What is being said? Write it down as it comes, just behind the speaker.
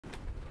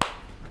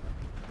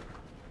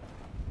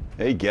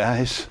Hey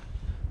guys,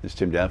 it's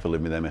Tim down for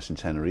Living with MS in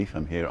Tenerife.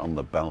 I'm here on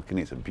the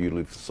balcony. It's a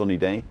beautiful sunny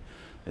day.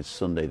 It's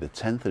Sunday the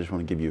 10th. I just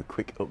want to give you a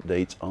quick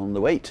update on the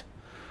weight.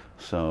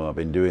 So I've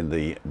been doing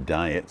the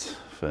diet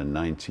for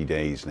 90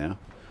 days now.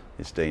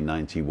 It's day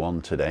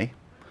 91 today.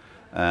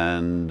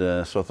 And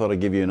so I thought I'd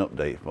give you an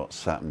update of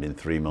what's happened in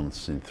 3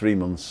 months. In 3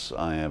 months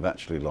I have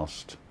actually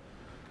lost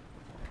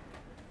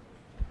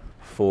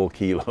 4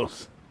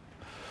 kilos.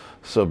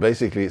 So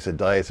basically it's a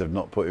diet of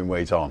not putting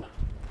weight on.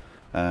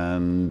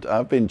 And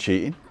I've been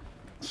cheating,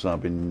 so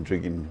I've been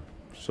drinking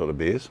sort of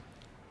beers,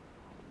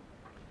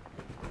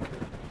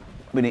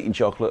 I've been eating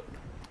chocolate,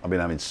 I've been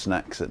having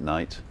snacks at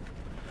night,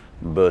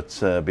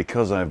 but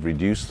because I've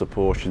reduced the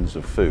portions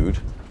of food,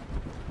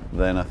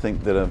 then I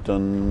think that I've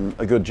done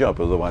a good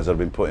job, otherwise I've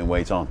been putting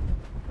weight on.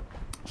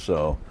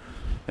 So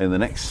in the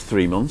next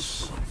 3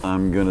 months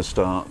I'm going to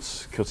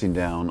start cutting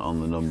down on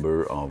the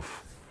number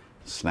of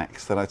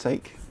snacks that I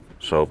take,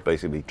 so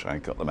basically try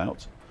and cut them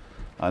out.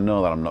 I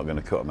know that I'm not going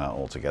to cut them out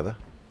altogether.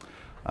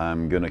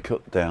 I'm going to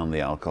cut down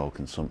the alcohol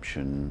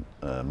consumption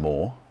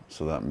more,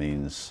 so that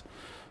means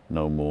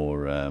no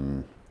more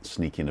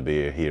sneaking a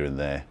beer here and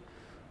there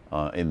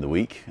in the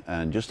week,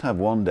 and just have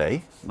one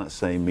day, let's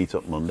say Meet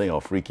Up Monday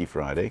or Freaky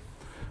Friday,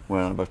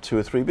 where I'll have 2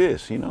 or 3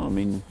 beers. You know, I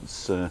mean,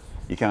 it's,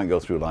 you can't go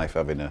through life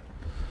having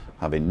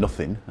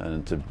nothing,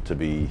 and to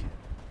be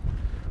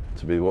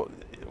what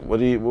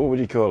would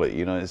you call it?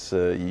 You know, it's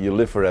you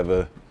live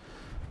forever.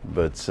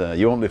 But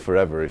you won't live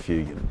forever if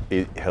you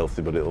eat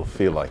healthy, but it'll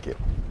feel like it.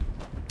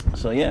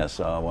 So yeah,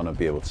 so I want to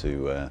be able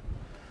to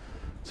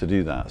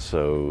do that.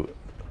 So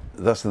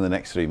that's in the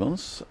next 3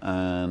 months,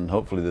 and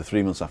hopefully the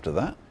 3 months after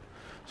that.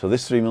 So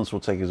this 3 months will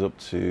take us up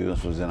to,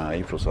 this was in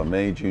April, so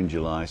May, June,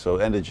 July, so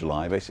end of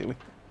July basically.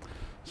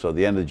 So at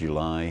the end of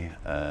July,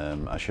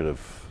 I should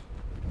have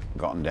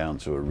gotten down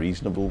to a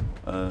reasonable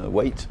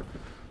weight.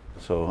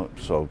 So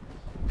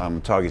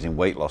I'm targeting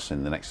weight loss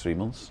in the next 3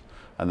 months.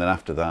 And then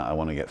after that, I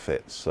want to get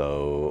fit.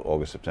 So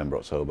August, September,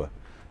 October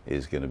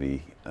is going to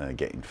be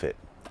getting fit.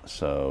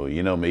 So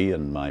you know me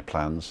and my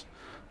plans,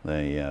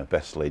 the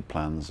best laid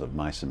plans of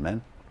mice and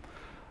men.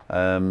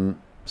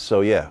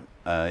 So yeah,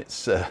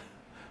 it's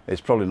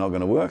probably not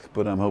going to work,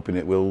 but I'm hoping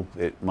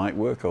it might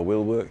work or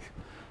will work.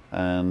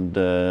 And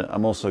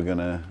I'm also going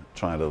to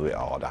try a little bit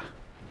harder.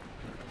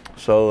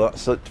 So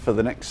that's it for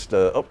the next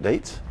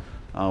update.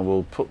 I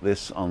will put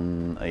this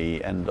on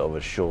the end of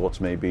a short,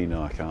 maybe.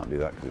 No, I can't do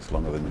that because it's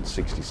longer than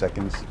 60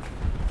 seconds.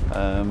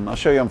 I'll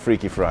show you on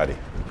Freaky Friday,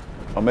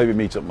 or maybe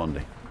Meet Up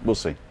Monday. We'll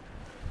see.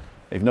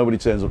 If nobody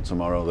turns up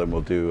tomorrow, then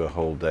we'll do a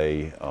whole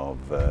day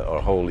of, or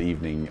a whole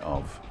evening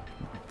of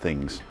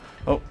things.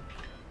 Oh,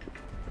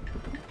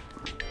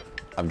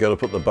 I've got to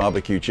put the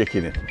barbecue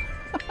chicken in.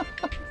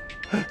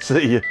 So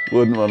you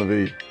wouldn't want to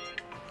be